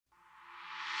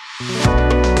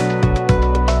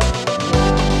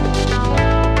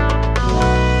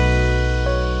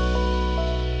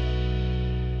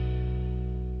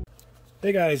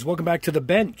Hey guys, welcome back to the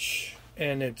bench,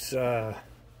 and it's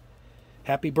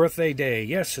happy birthday day.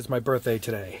 Yes, it's my birthday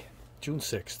today, June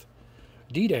 6th,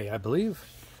 D-Day, I believe,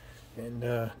 and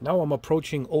now I'm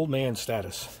approaching old man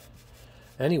status.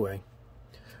 Anyway,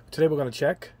 today we're going to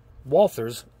check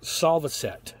Walthers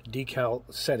Solvaset Decal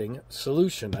Setting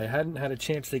Solution. I hadn't had a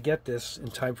chance to get this in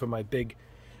time for my big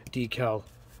decal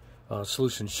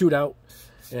solution shootout,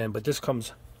 but this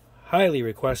comes highly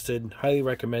requested, highly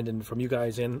recommended from you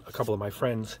guys and a couple of my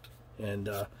friends. And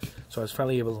so I was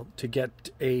finally able to get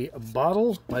a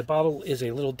bottle. My bottle is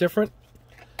a little different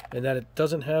in that it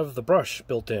doesn't have the brush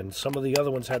built in. Some of the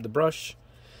other ones had the brush.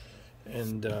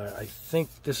 And I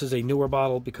think this is a newer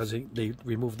bottle because they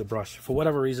removed the brush. For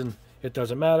whatever reason, it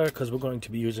doesn't matter because we're going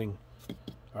to be using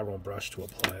our own brush to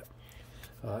apply it.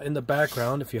 In the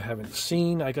background, if you haven't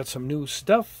seen, I got some new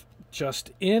stuff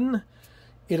just in.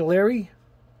 Italy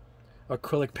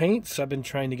acrylic paints. I've been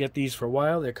trying to get these for a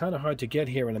while. They're kind of hard to get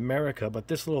here in America, but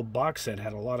this little box set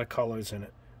had a lot of colors in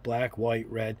it. Black, white,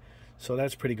 red. So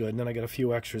that's pretty good. And then I got a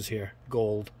few extras here.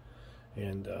 Gold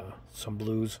and some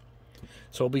blues.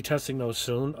 So we'll be testing those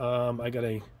soon. I got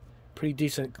a pretty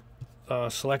decent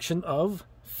selection of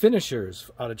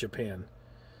finishers out of Japan.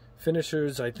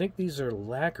 Finishers, I think these are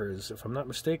lacquers, if I'm not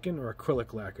mistaken, or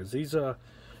acrylic lacquers. These are,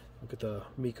 look at the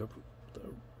Mika, the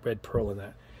red pearl in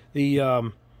that.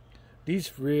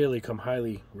 These really come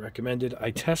highly recommended.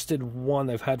 I tested one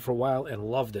I've had for a while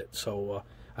and loved it. So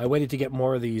I waited to get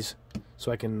more of these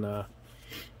so I can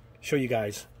show you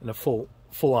guys in a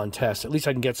full-on test. At least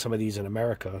I can get some of these in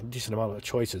America. A decent amount of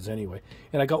choices anyway.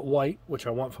 And I got white, which I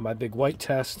want for my big white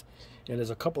test. And there's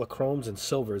a couple of chromes and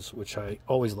silvers, which I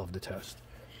always love to test.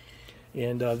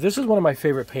 And this is one of my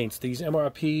favorite paints. These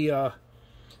MRP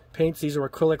paints, these are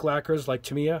acrylic lacquers like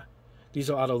Tamiya. These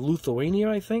are out of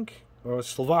Lithuania, I think. Or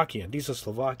Slovakian. These are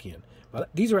Slovakian. But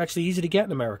these are actually easy to get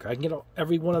in America. I can get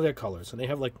every one of their colors, and they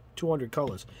have like 200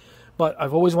 colors. But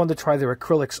I've always wanted to try their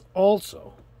acrylics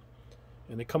also.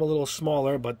 And they come a little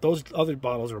smaller, but those other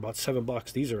bottles are about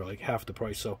 $7. These are like half the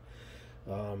price. So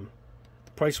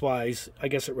price-wise, I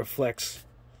guess it reflects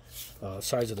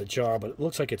size of the jar, but it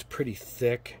looks like it's pretty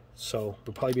thick. So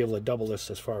we'll probably be able to double this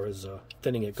as far as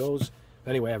thinning it goes.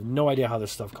 Anyway, I have no idea how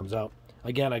this stuff comes out.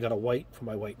 Again, I got a white for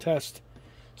my white test.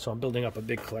 So I'm building up a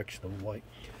big collection of white.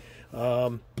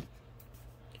 And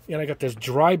I got this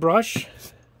dry brush,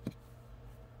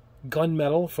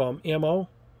 gunmetal from Ammo.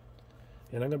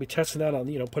 And I'm going to be testing that on,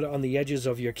 put it on the edges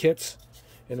of your kits.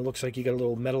 And it looks like you got a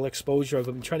little metal exposure. I've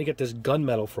been trying to get this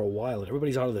gunmetal for a while. And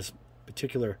everybody's out of this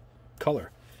particular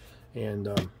color. And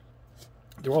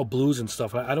they're all blues and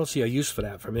stuff. I don't see a use for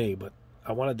that for me. But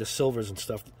I wanted the silvers and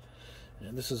stuff.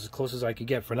 And this is as close as I could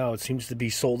get for now. It seems to be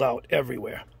sold out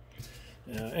everywhere.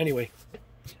 Anyway,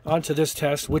 on to this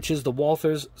test, which is the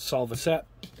Walthers Solvaset.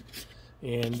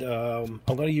 And I'm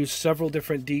going to use several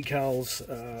different decals.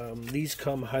 These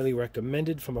come highly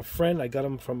recommended from a friend. I got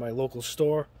them from my local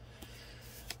store.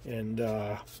 And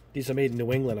these are made in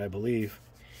New England, I believe.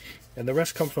 And the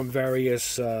rest come from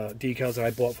various decals that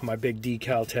I bought for my big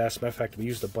decal test. Matter of fact, we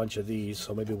used a bunch of these,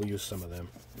 so maybe we'll use some of them.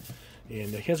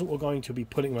 And here's what we're going to be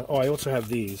putting on. Oh, I also have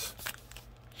these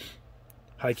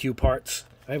high Q parts.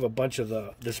 I have a bunch of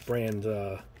this brand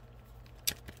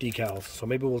decals, so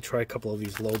maybe we'll try a couple of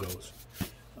these logos.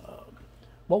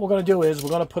 What we're going to do is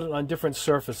we're going to put it on different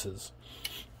surfaces.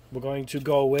 We're going to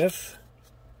go with,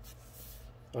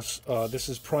 this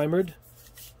is primered,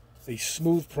 a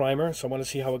smooth primer, so I want to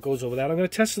see how it goes over that. I'm going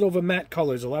to test it over matte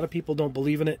colors. A lot of people don't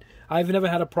believe in it. I've never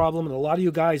had a problem, and a lot of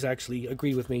you guys actually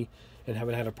agree with me and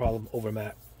haven't had a problem over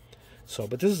matte. So,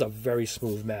 but this is a very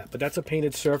smooth matte, but that's a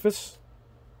painted surface.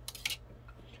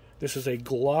 This is a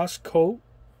gloss coat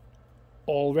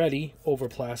already over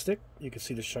plastic. You can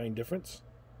see the shine difference.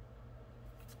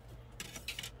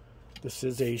 This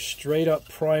is a straight up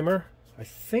primer. I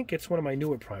think it's one of my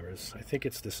newer primers. I think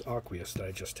it's this Aqueous that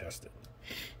I just tested.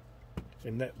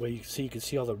 And that way you can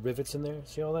see all the rivets in there.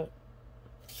 See all that?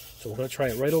 So we're going to try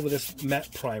it right over this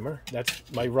matte primer. That's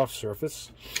my rough surface.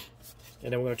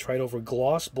 And then we're going to try it over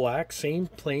gloss black, same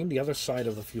plane, the other side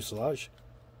of the fuselage.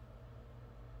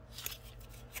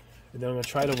 And then I'm going to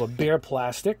try it over bare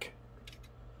plastic.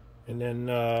 And then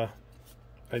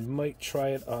I might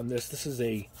try it on this. This is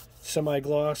a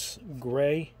semi-gloss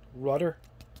gray rudder.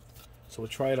 So we'll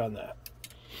try it on that.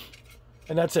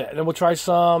 And that's it. And then we'll try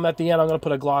some at the end. I'm going to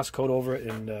put a gloss coat over it,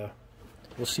 and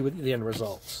we'll see what the end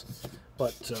results.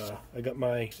 But I got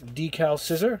my decal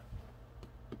scissor.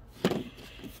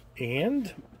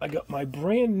 And I got my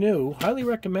brand new, highly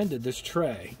recommended, this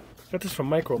tray. Got this from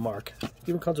Micro Mark.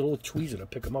 Even comes with a little tweezer to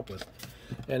pick them up with.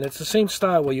 And it's the same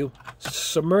style where you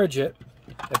submerge it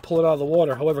and pull it out of the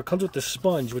water. However, it comes with this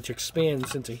sponge which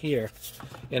expands into here,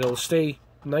 and it'll stay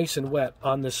nice and wet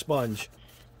on this sponge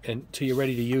until you're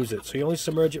ready to use it. So you only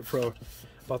submerge it for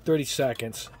about 30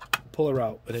 seconds, pull her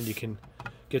out, and then you can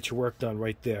get your work done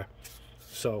right there.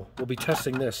 So we'll be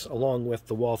testing this along with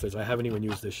the Walthers. I haven't even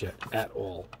used this yet at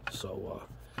all. So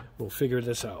we'll figure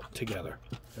this out together.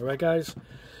 All right, guys?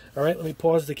 All right, let me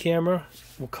pause the camera.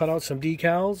 We'll cut out some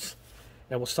decals,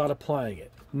 and we'll start applying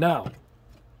it. Now,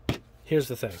 here's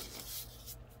the thing.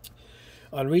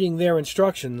 On reading their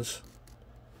instructions,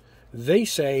 they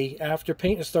say after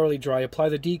paint is thoroughly dry, apply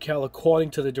the decal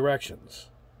according to the directions.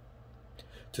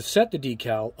 To set the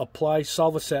decal, apply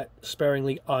Solvaset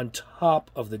sparingly on top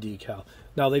of the decal.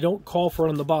 Now, they don't call for it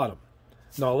on the bottom.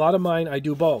 Now, a lot of mine, I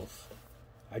do both.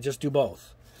 I just do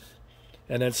both.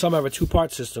 And then some have a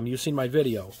two-part system. You've seen my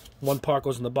video. One part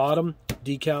goes on the bottom,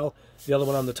 decal, the other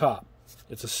one on the top.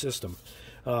 It's a system.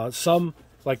 Some,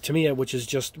 like Tamiya, which is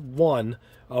just one,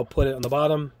 I'll put it on the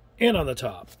bottom and on the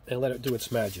top and let it do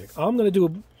its magic. I'm going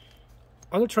to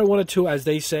try one or two as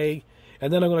they say,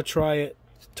 and then I'm going to try it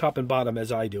top and bottom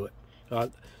as I do it.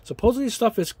 Supposedly this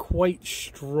stuff is quite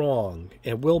strong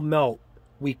and will melt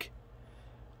weak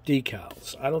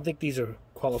decals. I don't think these are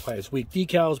qualify as weak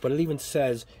decals, but it even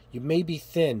says you may be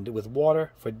thinned with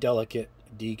water for delicate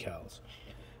decals.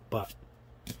 But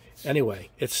anyway,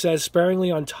 it says sparingly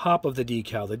on top of the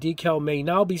decal. The decal may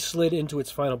now be slid into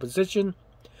its final position,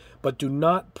 but do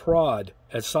not prod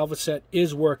as Solvaset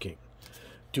is working.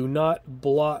 Do not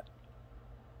blot.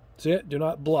 See it? Do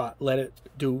not blot. Let it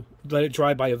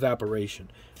dry by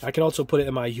evaporation. I can also put it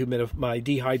in my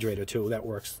dehydrator too. That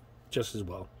works just as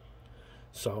well.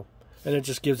 So, and it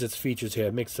just gives its features here.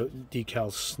 It makes the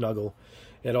decals snuggle.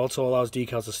 It also allows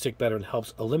decals to stick better and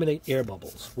helps eliminate air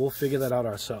bubbles. We'll figure that out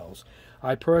ourselves.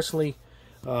 I personally,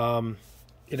 in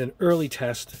an early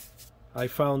test, I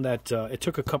found that it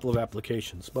took a couple of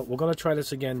applications. But we're going to try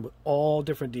this again with all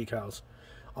different decals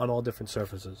on all different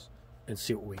surfaces and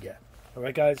see what we get. All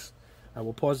right, guys? I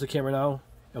will pause the camera now,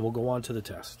 and we'll go on to the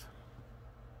test.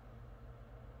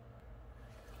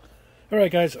 All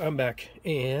right, guys, I'm back,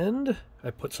 and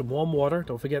I put some warm water.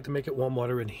 Don't forget to make it warm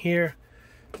water in here.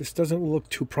 This doesn't look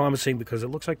too promising because it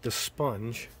looks like the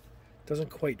sponge doesn't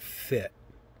quite fit,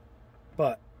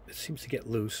 but it seems to get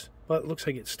loose. But it looks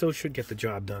like it still should get the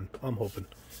job done. I'm hoping.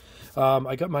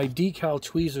 I got my decal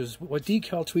tweezers. What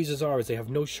decal tweezers are is they have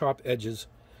no sharp edges,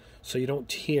 so you don't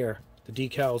tear the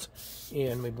decals. And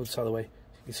let me move this out of the way.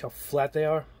 You see how flat they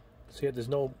are? See, there's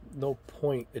no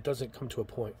point. It doesn't come to a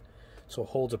point. So it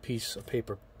holds a piece of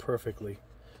paper perfectly.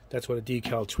 That's what a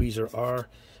decal tweezer are.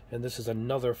 And this is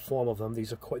another form of them.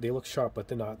 These are quite, they look sharp, but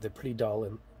they're not. They're pretty dull,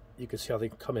 and you can see how they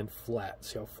come in flat.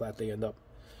 See how flat they end up.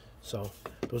 So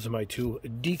those are my two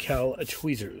decal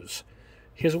tweezers.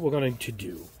 Here's what we're going to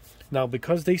do. Now,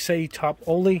 because they say top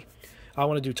only, I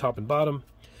want to do top and bottom.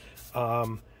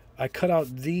 I cut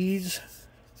out these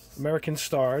American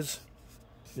stars,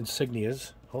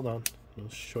 insignias. Hold on. I'll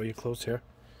show you close here.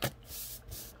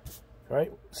 All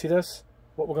right, see this?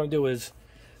 What we're going to do is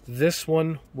this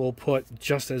one we'll put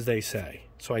just as they say.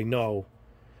 So I know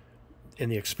in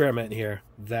the experiment here,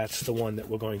 that's the one that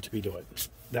we're going to be doing.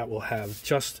 That will have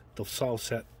just the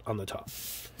Solvaset on the top.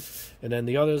 And then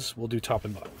the others we'll do top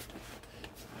and bottom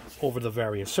over the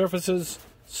various surfaces.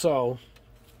 So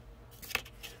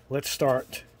let's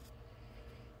start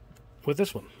with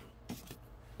this one.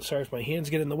 Sorry if my hands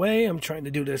get in the way. I'm trying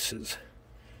to do this as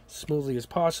smoothly as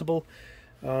possible.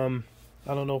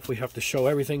 I don't know if we have to show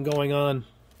everything going on,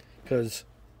 because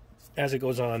as it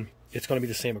goes on, it's going to be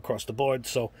the same across the board.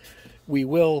 So we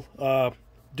will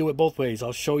do it both ways.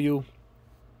 I'll show you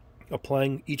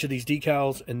applying each of these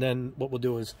decals, and then what we'll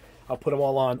do is I'll put them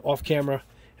all on off camera,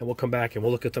 and we'll come back and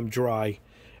we'll look at them dry,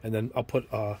 and then I'll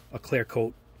put a clear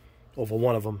coat over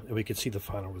one of them, and we can see the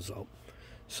final result.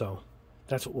 So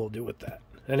that's what we'll do with that.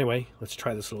 Anyway, let's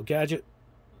try this little gadget.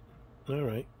 All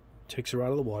right, takes her out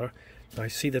of the water. I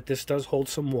see that this does hold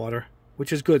some water,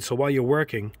 which is good. So while you're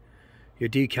working, your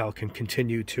decal can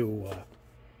continue to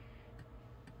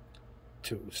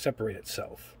separate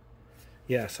itself.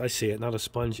 Yes, I see it. Now the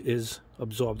sponge is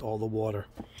absorbed all the water.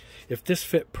 If this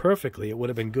fit perfectly, it would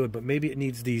have been good, but maybe it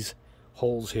needs these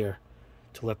holes here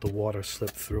to let the water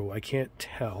slip through. I can't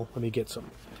tell. Let me get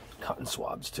some cotton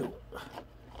swabs too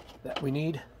that we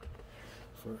need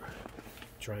for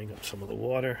drying up some of the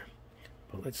water.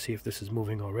 But let's see if this is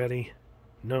moving already.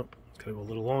 Nope, it's going to go a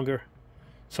little longer.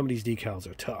 Some of these decals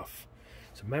are tough.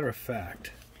 As a matter of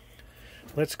fact,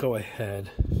 let's go ahead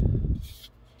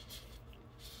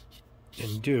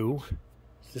and do,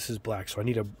 this is black, so I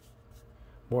need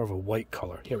more of a white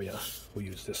color. Here we are. We'll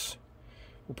use this.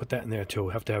 We'll put that in there too.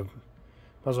 We'll have to have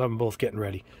Might as well have them both getting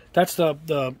ready. That's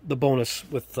the bonus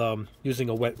with using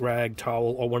a wet rag,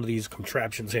 towel, or one of these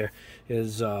contraptions here,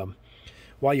 is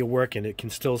while you're working, it can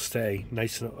still stay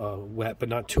nice and wet, but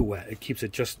not too wet. It keeps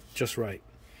it just right.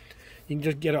 You can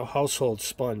just get a household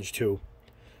sponge too.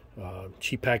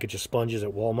 Cheap package of sponges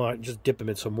at Walmart. Just dip them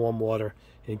in some warm water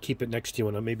and keep it next to you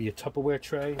on maybe a Tupperware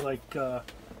tray, like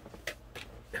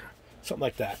something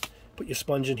like that. Put your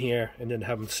sponge in here and then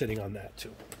have them sitting on that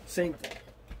too. Same thing.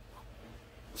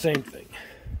 Same thing.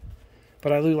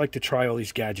 But I really like to try all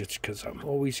these gadgets because I'm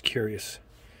always curious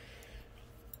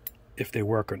if they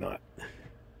work or not.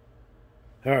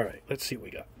 Alright, let's see what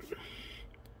we got.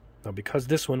 Now, because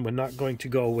this one, we're not going to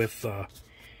go with...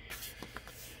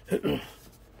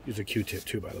 use a Q-tip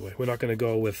too, by the way. We're not going to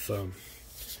go with...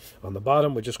 on the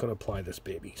bottom, we're just going to apply this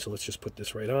baby. So let's just put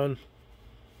this right on.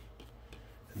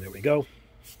 And there we go.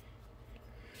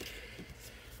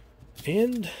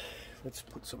 And let's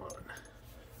put some on.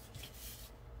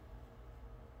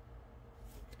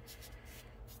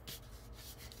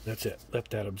 That's it.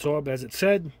 Let that absorb as it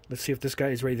said. Let's see if this guy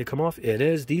is ready to come off. It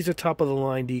is. These are top of the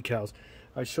line decals.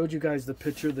 I showed you guys the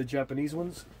picture of the Japanese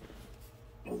ones.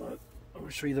 Hold on. I'm going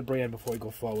to show you the brand before we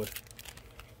go forward.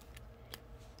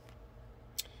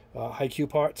 HiQ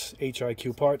parts,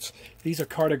 HiQ parts. These are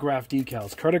Cartograph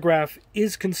decals. Cartograph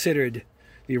is considered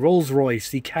the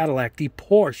Rolls-Royce, the Cadillac, the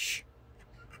Porsche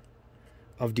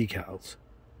of decals.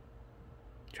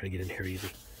 Try to get in here easy.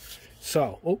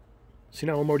 So, oh, see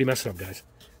now I'm already messing up, guys.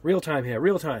 Real time here,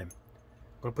 real time.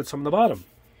 I'm going to put some on the bottom,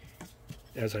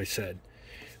 as I said.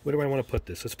 Where do I want to put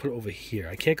this? Let's put it over here.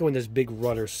 I can't go in this big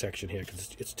rudder section here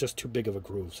because it's just too big of a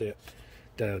groove. See,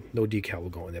 no decal will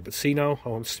go in there. But see now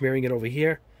how I'm smearing it over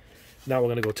here? Now we're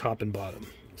going to go top and bottom.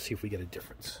 See if we get a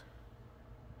difference.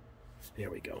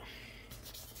 There we go.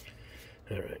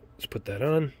 Alright, let's put that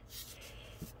on.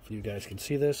 So you guys can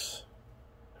see this.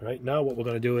 Alright, now what we're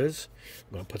going to do is,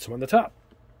 I'm going to put some on the top.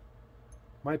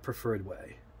 My preferred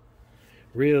way.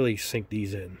 Really sink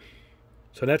these in.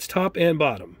 So that's top and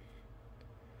bottom.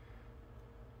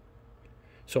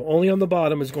 So only on the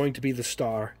bottom is going to be the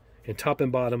star, and top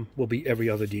and bottom will be every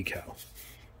other decal.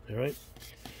 Alright,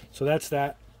 so that's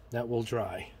that. That will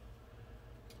dry.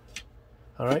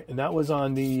 Alright, and that was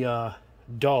on the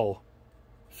dull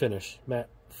finish, matte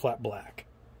flat black.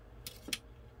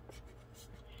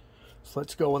 So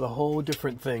let's go with a whole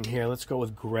different thing here. Let's go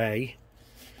with gray.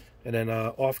 And then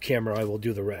off camera I will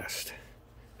do the rest.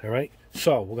 Alright,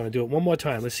 so we're going to do it one more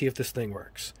time. Let's see if this thing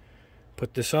works.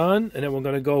 Put this on, and then we're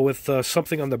going to go with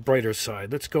something on the brighter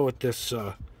side. Let's go with this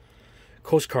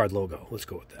Coast Guard logo. Let's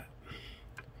go with that.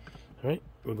 Alright,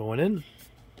 we're going in.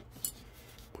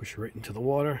 Push it right into the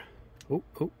water. Oh,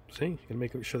 see? You're going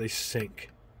to make sure they sink.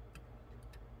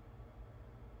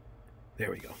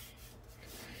 There we go.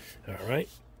 Alright.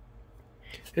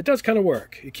 It does kind of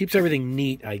work. It keeps everything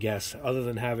neat, I guess, other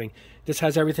than having... This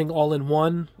has everything all in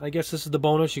one. I guess this is the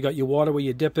bonus. You got your water where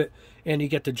you dip it, and you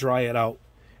get to dry it out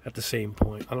at the same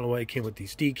point. I don't know why it came with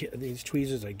these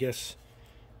tweezers, I guess.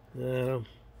 I don't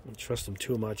trust them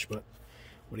too much, but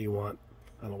what do you want?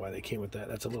 I don't know why they came with that.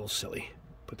 That's a little silly.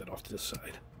 Put that off to the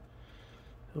side.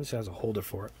 At least it has a holder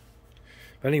for it.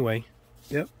 But anyway,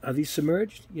 yep. Are these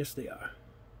submerged? Yes, they are.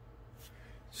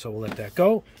 So we'll let that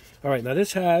go. All right, now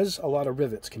this has a lot of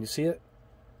rivets. Can you see it?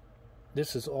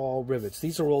 This is all rivets.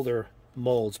 These are older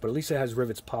molds, but at least it has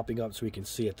rivets popping up so we can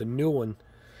see it. The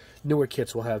newer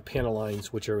kits will have panel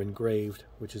lines which are engraved,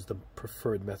 which is the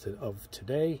preferred method of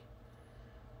today.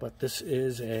 But this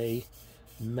is a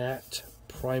matte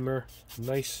primer,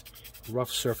 nice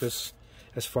rough surface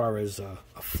as far as a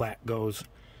flat goes,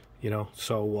 you know.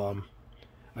 So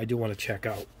I do want to check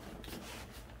out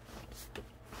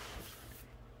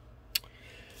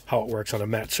how it works on a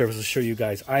matte surface. I'll show you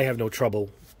guys. I have no trouble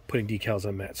putting decals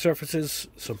on matte surfaces.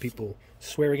 Some people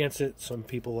swear against it. Some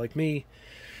people, like me,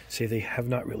 say they have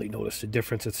not really noticed a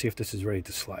difference. Let's see if this is ready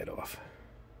to slide off.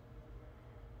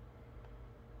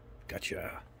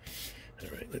 Gotcha. All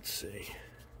right, let's see.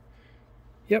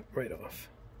 Yep, right off.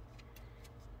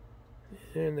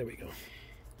 And there we go.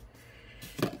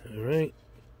 All right.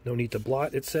 No need to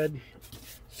blot, it said.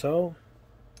 So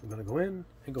I'm going to go in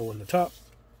and go on the top,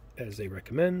 as they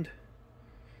recommend.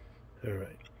 All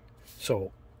right.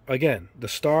 So again, the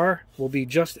star will be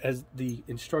just as the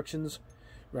instructions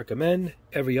recommend.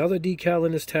 Every other decal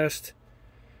in this test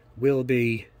will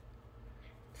be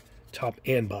top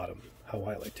and bottom, how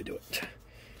I like to do it.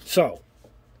 So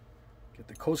get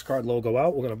the Coast Guard logo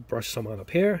out. We're going to brush some on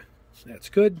up here. That's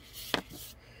good. I'm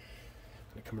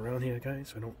going to come around here, guys,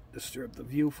 so I don't disturb the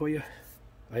view for you.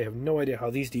 I have no idea how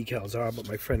these decals are, but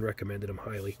my friend recommended them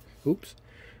highly. Oops.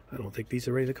 I don't think these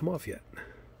are ready to come off yet.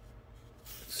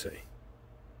 Let's see.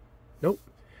 Nope.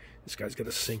 This guy's got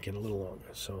to sink in a little longer,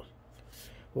 so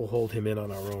we'll hold him in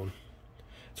on our own.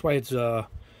 That's why it's a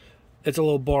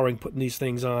little boring putting these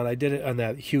things on. I did it on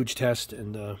that huge test,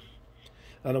 and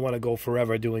I don't want to go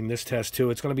forever doing this test too.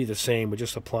 It's going to be the same. We're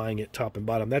just applying it top and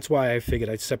bottom. That's why I figured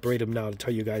I'd separate them now to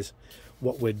tell you guys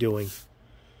what we're doing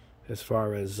as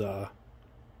far as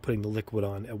putting the liquid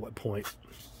on at what point.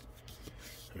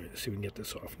 All right, let's see if we can get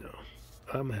this off now.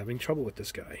 I'm having trouble with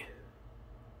this guy.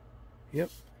 Yep,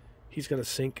 he's going to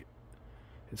sink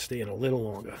and stay in a little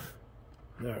longer.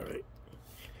 All right.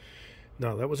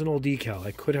 Now, that was an old decal.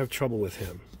 I could have trouble with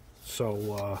him.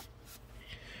 So,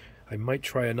 I might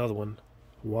try another one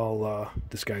while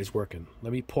this guy's working.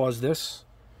 Let me pause this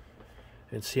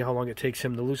and see how long it takes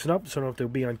him to loosen up, so I don't have to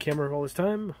be on camera all this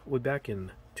time. We'll be back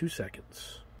in 2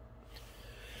 seconds.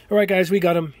 All right, guys, we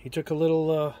got him. He took a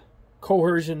little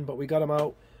coercion, but we got him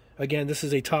out. Again, this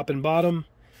is a top and bottom,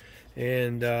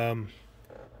 and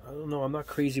I don't know, I'm not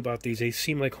crazy about these. They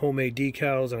seem like homemade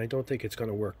decals, and I don't think it's going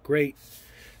to work great.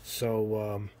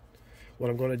 So what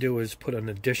I'm going to do is put an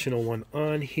additional one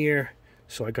on here.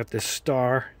 So I got this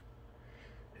star,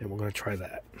 and we're going to try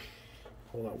that.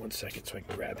 Hold on 1 second so I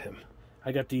can grab him.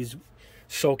 I got these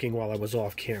soaking while I was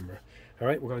off camera. All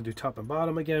right, we're going to do top and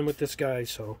bottom again with this guy,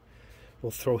 so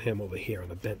we'll throw him over here on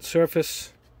the bent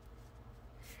surface.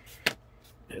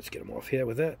 Let's get him off here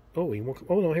with that. Oh,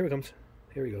 no, here he comes.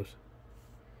 Here he goes.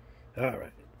 All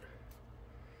right.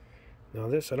 Now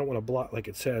this, I don't want to block like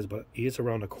it says, but he is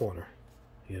around the corner,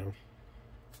 you know.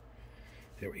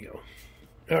 There we go.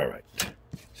 All right.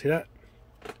 See that?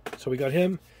 So we got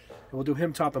him, and we'll do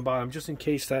him top and bottom, just in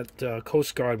case that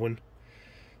Coast Guard one,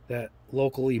 that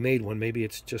locally made one, maybe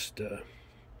it's just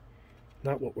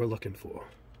not what we're looking for.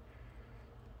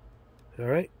 All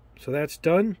right. So that's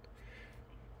done.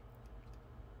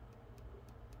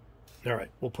 All right.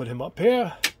 We'll put him up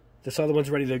here. This other one's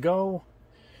ready to go.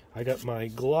 I got my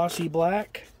glossy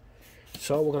black.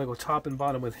 So we're going to go top and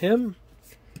bottom with him.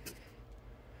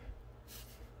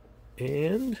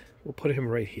 And we'll put him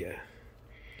right here.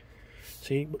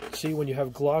 See, when you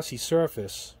have glossy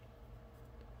surface,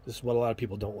 this is what a lot of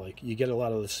people don't like. You get a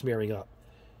lot of the smearing up.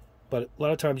 But a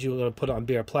lot of times you're going to put on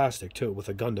bare plastic too with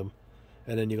a Gundam.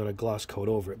 And then you're going to gloss coat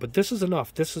over it. But this is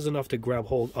enough. This is enough to grab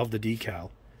hold of the decal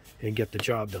and get the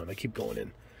job done. I keep going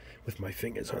in with my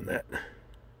fingers on that.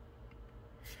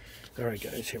 All right,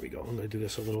 guys, here we go. I'm going to do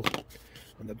this a little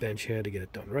on the bench here to get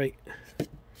it done right.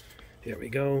 Here we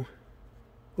go.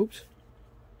 Oops.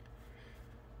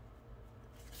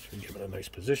 Should give it a nice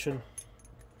position.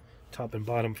 Top and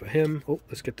bottom for him. Oh,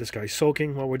 let's get this guy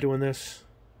soaking while we're doing this.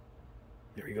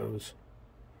 There he goes.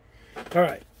 All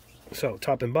right, so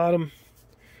top and bottom.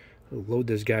 We'll load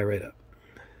this guy right up.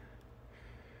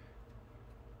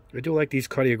 I do like these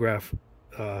Cardiograph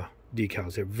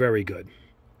decals. They're very good.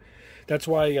 That's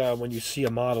why when you see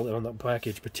a model on the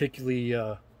package, particularly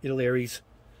Little Aries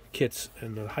kits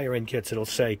and the higher end kits, it'll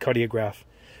say Cardiograph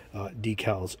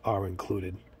decals are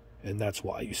included. And that's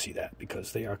why you see that,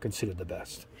 because they are considered the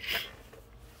best.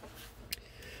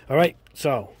 All right,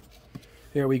 so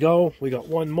here we go. We got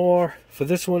one more for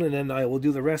this one, and then I will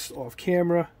do the rest off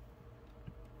camera.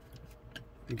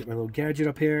 Let me get my little gadget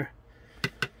up here.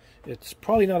 It's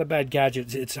probably not a bad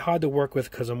gadget. It's hard to work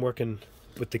with because I'm working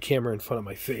with the camera in front of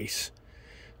my face,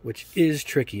 which is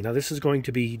tricky. Now this is going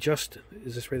to be just,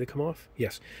 is this ready to come off?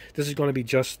 Yes. This is going to be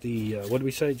just the, what did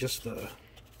we say? Just the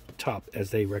top as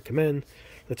they recommend.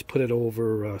 Let's put it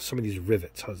over some of these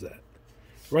rivets. How's that?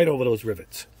 Right over those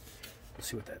rivets. Let's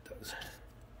see what that does.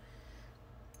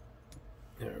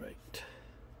 All right.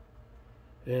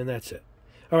 And that's it.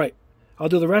 All right. I'll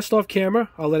do the rest off camera.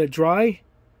 I'll let it dry,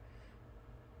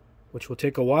 which will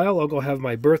take a while. I'll go have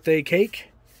my birthday cake,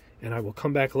 and I will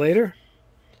come back later,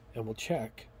 and we'll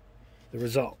check the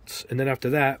results. And then after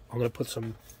that, I'm going to put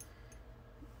some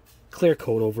clear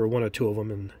coat over one or two of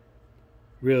them and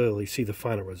really see the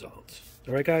final results.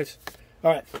 All right, guys?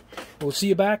 All right. We'll see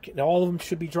you back. Now, all of them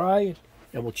should be dry,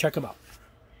 and we'll check them out.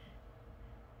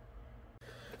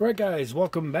 All right, guys.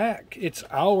 Welcome back. It's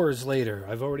hours later.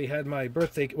 I've already had my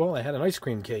birthday. Well, I had an ice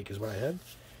cream cake is what I had,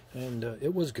 and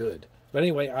it was good. But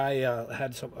anyway, I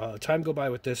had some time go by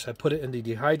with this. I put it in the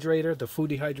dehydrator, the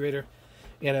food dehydrator,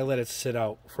 and I let it sit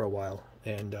out for a while.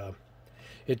 And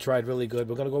it dried really good.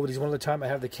 We're going to go over these one at a time. I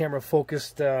have the camera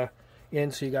focused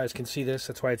in so you guys can see this.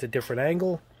 That's why it's a different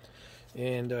angle.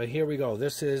 And here we go.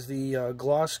 This is the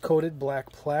gloss-coated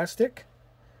black plastic.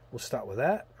 We'll start with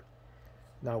that.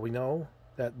 Now we know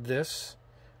that this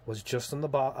was just on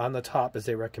the top as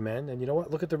they recommend. And you know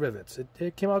what? Look at the rivets.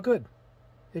 It came out good.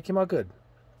 It came out good.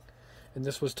 And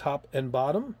this was top and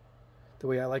bottom, the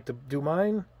way I like to do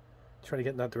mine. Trying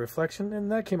to get out the reflection,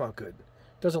 and that came out good.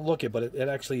 Doesn't look it, but it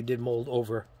actually did mold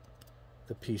over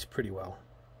the piece pretty well.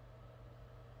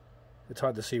 It's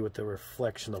hard to see with the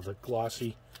reflection of the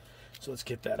glossy. So let's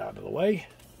get that out of the way.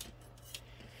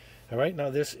 All right, now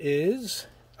this is,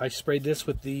 I sprayed this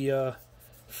with the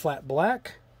flat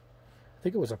black. I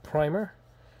think it was a primer.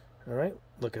 All right,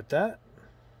 look at that.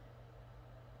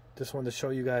 Just wanted to show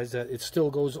you guys that it still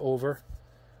goes over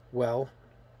well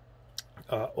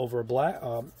over a black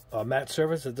a matte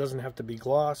surface. It doesn't have to be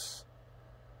gloss.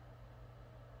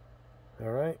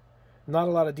 All right, not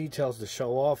a lot of details to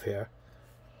show off here.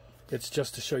 It's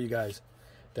just to show you guys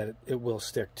that it will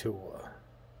stick to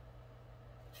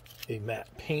a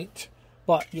matte paint,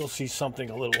 but you'll see something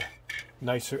a little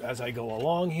nicer as I go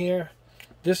along here.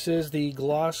 This is the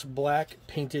gloss black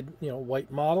painted,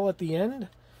 white model at the end.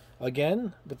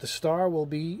 Again, but the star will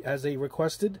be, as they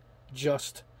requested,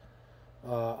 just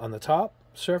on the top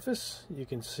surface. You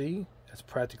can see it's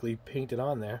practically painted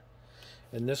on there.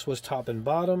 And this was top and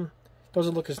bottom.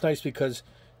 Doesn't look as nice because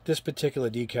this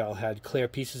particular decal had clear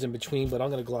pieces in between, but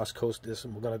I'm going to gloss coat this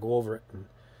and we're going to go over it and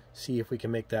see if we can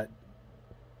make that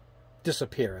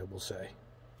disappear, I will say.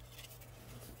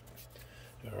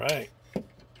 All right.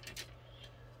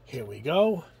 Here we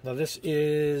go. Now this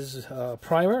is a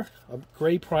primer, a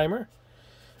gray primer.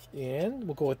 And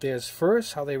we'll go with theirs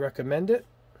first, how they recommend it,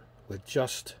 with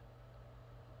just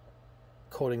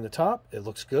coating the top. It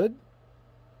looks good.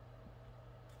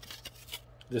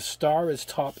 This star is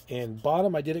top and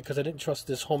bottom. I did it because I didn't trust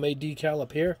this homemade decal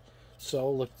up here.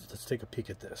 So let's take a peek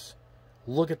at this.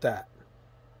 Look at that.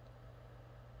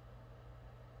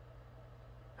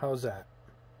 How's that?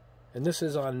 And this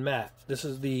is on matte. This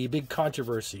is the big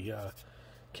controversy.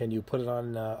 Can you put it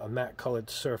on a matte colored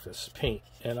surface paint?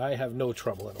 And I have no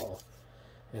trouble at all.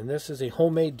 And this is a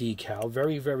homemade decal.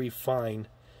 Very, very fine.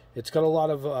 It's got a lot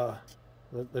of,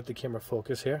 let the camera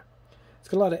focus here. It's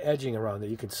got a lot of edging around it.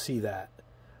 You can see that.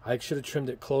 I should have trimmed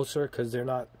it closer because they're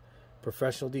not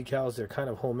professional decals. They're kind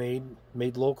of homemade,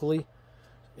 made locally.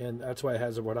 And that's why it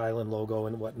has a Rhode Island logo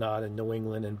and whatnot, and New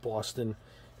England and Boston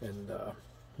and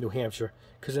New Hampshire,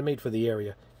 because they're made for the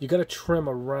area. You got to trim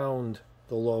around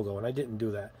the logo, and I didn't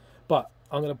do that. But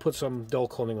I'm going to put some dull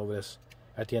coating over this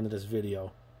at the end of this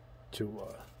video to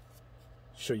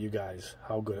show you guys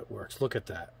how good it works. Look at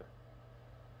that.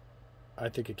 I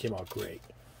think it came out great.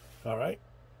 All right,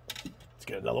 let's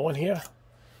get another one here.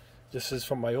 This is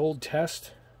from my old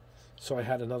test, so I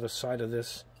had another side of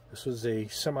this. This was a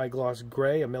semi-gloss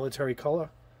gray, a military color.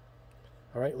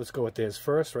 All right, let's go with theirs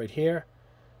first, right here.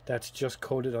 That's just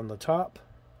coated on the top.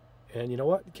 And you know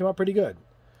what? It came out pretty good.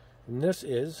 And this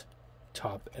is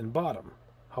top and bottom.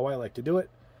 How I like to do it.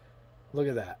 Look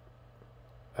at that.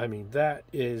 I mean, that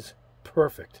is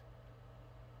perfect.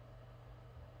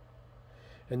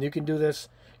 And you can do this.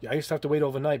 I used to have to wait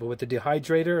overnight, but with the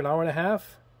dehydrator, an hour and a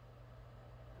half,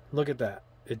 look at that.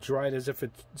 It dried as if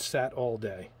it sat all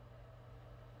day.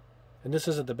 And this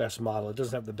isn't the best model. It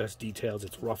doesn't have the best details.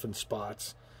 It's rough in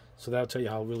spots. So that'll tell you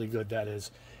how really good that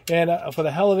is. And for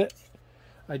the hell of it,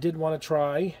 I did want to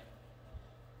try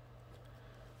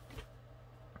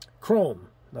chrome.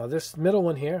 Now this middle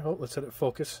one here, let's let it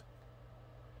focus.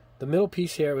 The middle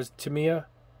piece here is Tamiya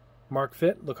Mark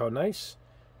Fit. Look how nice.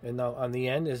 And now on the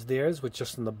end is theirs with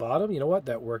just on the bottom. You know what?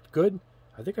 That worked good.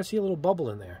 I think I see a little bubble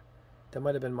in there. That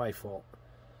might have been my fault.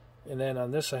 And then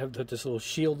on this, I have put this little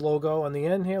shield logo on the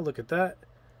end here. Look at that.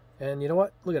 And you know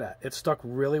what? Look at that. It stuck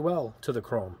really well to the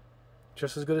chrome.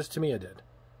 Just as good as Tamiya did.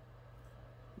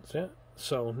 That's it.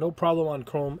 So no problem on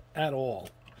chrome at all.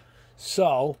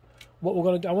 So what we're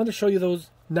going to do, I want to show you those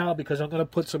now because I'm going to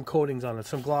put some coatings on it.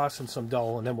 Some gloss and some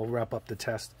dull, and then we'll wrap up the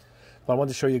test. But I wanted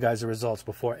to show you guys the results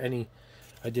before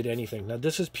I did anything. Now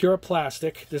this is pure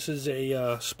plastic. This is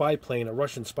a spy plane, a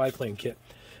Russian spy plane kit.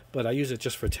 But I use it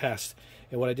just for test.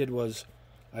 And what I did was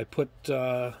I put,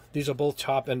 these are both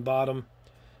top and bottom.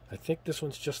 I think this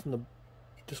one's just in the,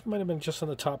 this might have been just on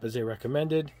the top as they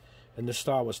recommended. And this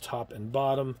star was top and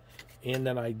bottom. And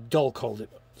then I dull coated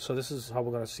it. So this is how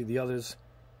we're going to see the others.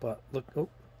 But look, oh,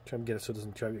 try to get it so it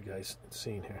doesn't drive you guys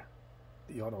insane here.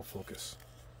 The autofocus.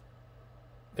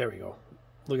 There we go.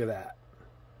 Look at that.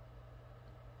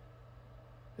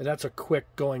 And that's a quick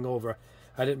going over.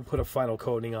 I didn't put a final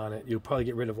coating on it. You'll probably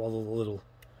get rid of all the little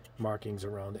markings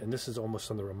around it. And this is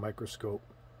almost under a microscope.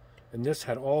 And this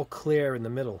had all clear in the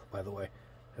middle, by the way.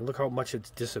 And look how much it's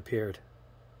disappeared.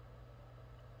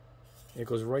 It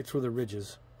goes right through the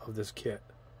ridges of this kit.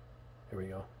 There we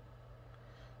go.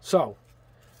 So,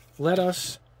 let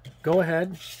us go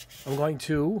ahead. I'm going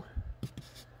to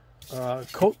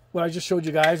coat what I just showed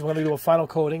you guys. We're going to do a final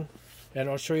coating. And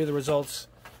I'll show you the results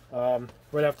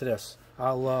right after this.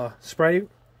 I'll spray.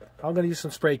 I'm going to use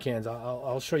some spray cans.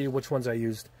 I'll show you which ones I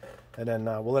used. And then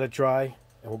we'll let it dry,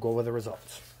 and we'll go over the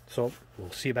results. So,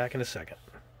 we'll see you back in a second.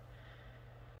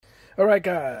 Alright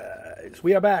guys,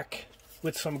 we are back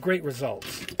with some great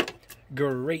results.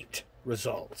 Great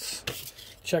results.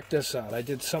 Check this out. I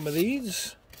did some of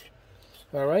these.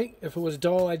 Alright, if it was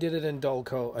dull, I did it in dull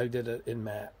coat. I did it in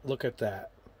matte. Look at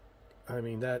that. I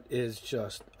mean, that is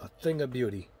just a thing of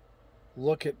beauty.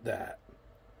 Look at that.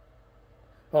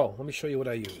 Oh, let me show you what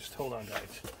I used. Hold on,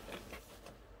 guys.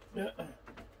 Yeah.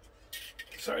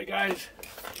 Sorry, guys.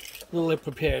 A little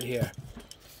unprepared here.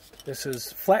 This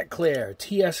is Flat Clear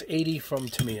TS80 from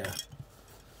Tamiya.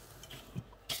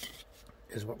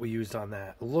 Is what we used on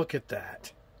that. Look at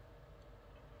that.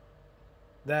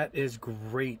 That is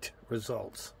great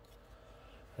results.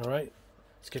 Alright.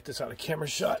 Let's get this out of camera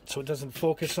shot so it doesn't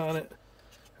focus on it.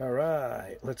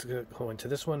 Alright. Let's go into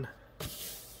this one.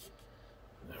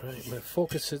 Alright. I'm going to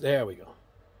focus it. There we go.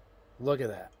 Look at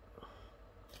that.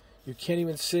 You can't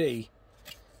even see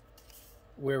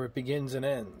where it begins and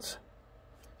ends.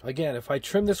 Again, if I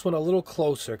trim this one a little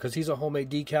closer, because these are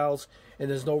homemade decals and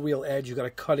there's no real edge, you got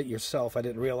to cut it yourself. I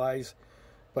didn't realize,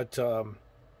 but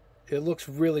it looks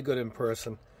really good in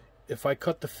person. If I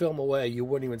cut the film away, you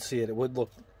wouldn't even see it. It would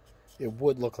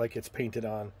look like it's painted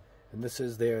on. And this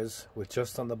is theirs with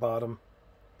just on the bottom.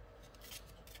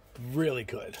 Really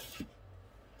good.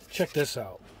 Check this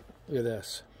out. Look at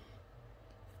this.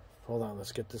 Hold on,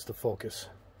 let's get this to focus.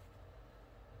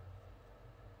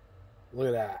 Look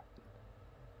at that.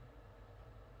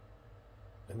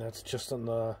 And that's just on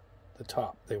the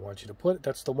top. They want you to put it.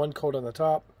 That's the one coat on the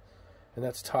top. And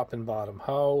that's top and bottom.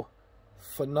 How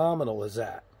phenomenal is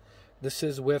that? This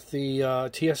is with the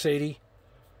TS80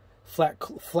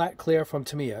 flat clear from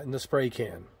Tamiya in the spray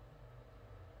can.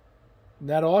 Isn't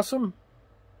that awesome?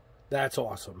 That's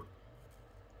awesome.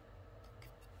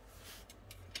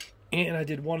 And I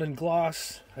did one in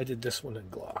gloss. I did this one in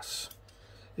gloss.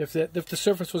 If the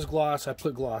surface was gloss, I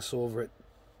put gloss over it.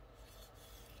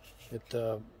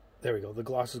 There we go. The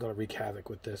gloss is going to wreak havoc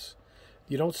with this.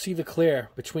 You don't see the clear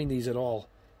between these at all.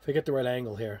 If I get the right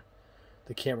angle here,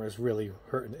 the camera is really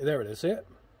hurting. There it is. See it?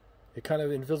 It kind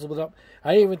of invisibled up.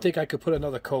 I even think I could put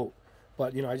another coat,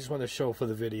 but you know, I just want to show for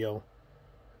the video.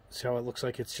 See how it looks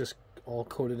like it's just all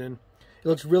coated in. It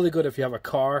looks really good if you have a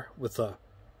car with a,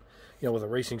 you know, with a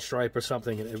racing stripe or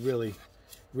something, and it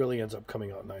really ends up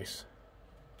coming out nice.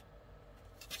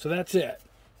 So that's it.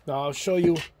 Now I'll show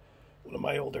you one of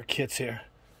my older kits here.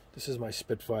 This is my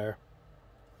Spitfire,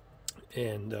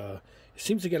 and it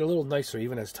seems to get a little nicer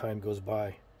even as time goes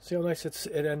by. See how nice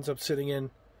it ends up sitting in?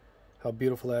 How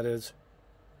beautiful that is.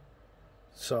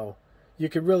 So you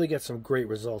can really get some great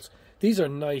results. These are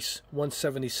nice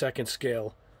 1/72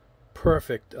 scale,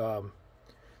 perfect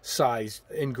size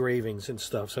engravings and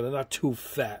stuff, so they're not too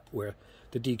fat where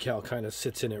the decal kind of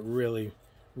sits in it really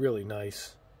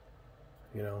nice.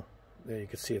 You know, there you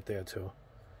can see it there too.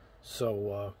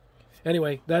 So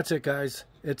anyway, that's it, guys.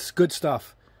 It's good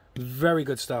stuff, very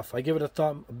good stuff. I give it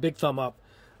a big thumb up.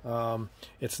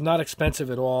 It's not expensive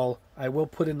at all. I will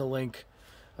put in the link,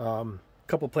 a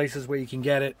couple places where you can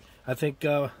get it. I think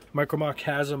Micromark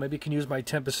has them. Maybe you can use my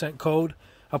 10% code.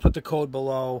 I'll put the code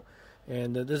below,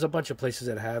 and there's a bunch of places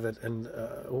that have it, and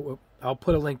I'll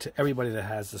put a link to everybody that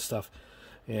has the stuff.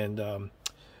 And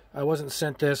I wasn't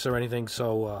sent this or anything,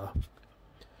 so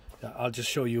I'll just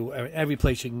show you every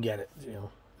place you can get it. You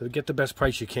know, get the best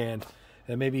price you can,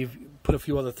 and maybe put a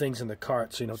few other things in the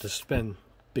cart, so you don't have to spend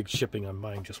big shipping on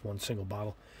buying just one single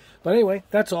bottle. But anyway,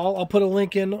 that's all. I'll put a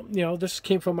link in. You know, this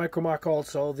came from Micromark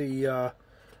also, the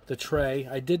tray.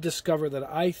 I did discover that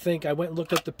I think I went and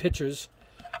looked at the pictures,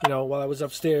 you know, while I was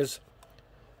upstairs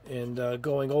and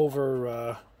going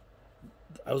over.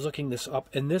 I was looking this up,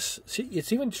 and this, see,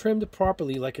 it's even trimmed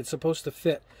properly like it's supposed to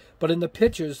fit. But in the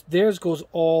pictures, theirs goes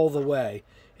all the way,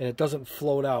 and it doesn't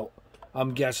float out,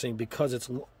 I'm guessing, because it's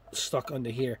stuck under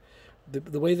here.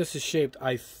 The way this is shaped,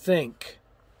 I think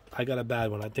I got a bad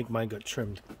one. I think mine got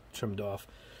trimmed off.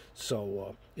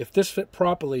 So if this fit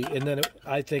properly, and then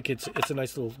I think it's a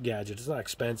nice little gadget. It's not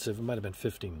expensive. It might have been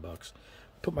 $15.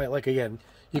 Put my, like, again,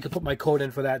 you could put my code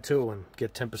in for that too and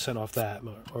get 10% off that,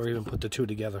 or even put the two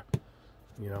together.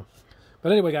 You know.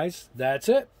 But anyway, guys, that's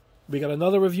it. We got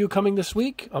another review coming this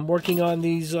week. I'm working on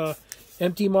these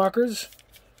empty markers,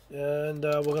 and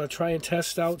we're going to try and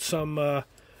test out some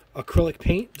acrylic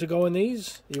paint to go in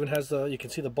these. Even has the, you can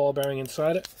see the ball bearing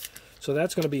inside it. So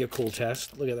that's going to be a cool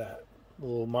test. Look at that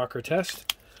little marker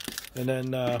test. And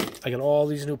then I got all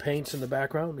these new paints in the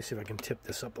background. Let me see if I can tip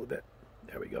this up a bit.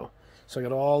 There we go. So I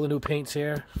got all the new paints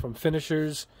here from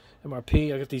Finishers,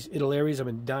 MRP. I got these Itallaries. I've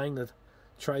been dying to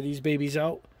try these babies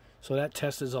out. So that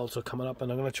test is also coming up,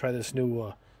 and I'm going to try this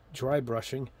new dry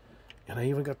brushing. And I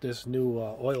even got this new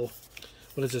oil.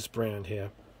 What is this brand here?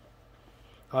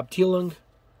 Abteilung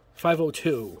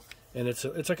 502. And it's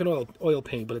like an oil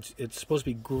paint, but it's supposed to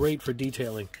be great for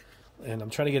detailing. And I'm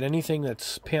trying to get anything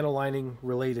that's panel lining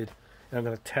related. And I'm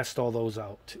going to test all those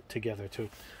out together too.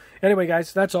 Anyway,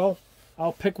 guys, that's all.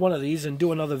 I'll pick one of these and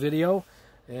do another video.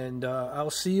 And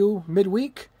I'll see you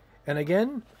midweek. And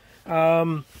again,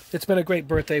 it's been a great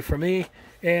birthday for me.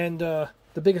 And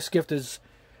the biggest gift is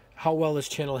how well this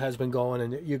channel has been going.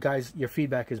 And you guys, your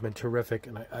feedback has been terrific.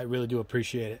 And I really do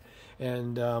appreciate it.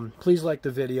 And please like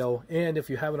the video. And if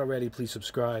you haven't already, please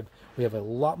subscribe. We have a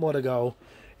lot more to go.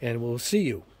 And we'll see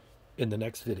you in the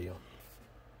next video.